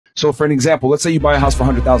So for an example, let's say you buy a house for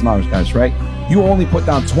 $100,000, guys, right? You only put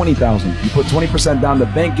down $20,000. You put 20% down. The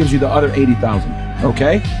bank gives you the other $80,000.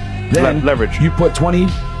 Okay? Then leverage. You put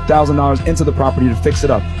 $20,000 into the property to fix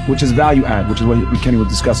it up, which is value add, which is what Kenny was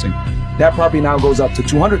discussing. That property now goes up to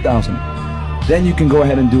 $200,000. Then you can go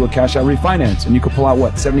ahead and do a cash out refinance, and you can pull out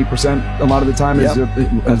what, 70% a lot of the time is what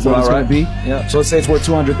it's going to be. Yeah. So let's say it's worth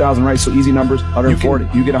 $200,000, right? So easy numbers, 140.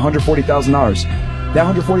 You get $140,000.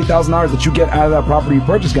 That $140,000 that you get out of that property you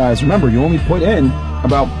purchased, guys, remember, you only put in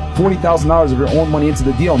about $40,000 of your own money into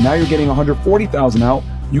the deal. Now you're getting $140,000 out.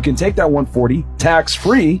 You can take that $140 tax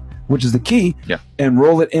free, which is the key, and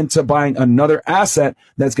roll it into buying another asset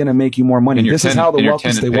that's going to make you more money. This is how the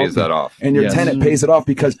wealthy stay wealthy. That off. And your tenant pays it off,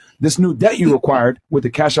 because this new debt you acquired with the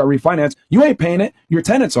cash out refinance, you ain't paying it, your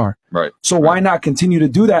tenants are. Right. So why not continue to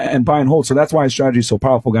do that and buy and hold? So that's why strategy is so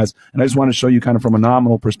powerful, guys. And I just want to show you kind of from a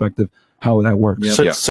nominal perspective how that works. Yep.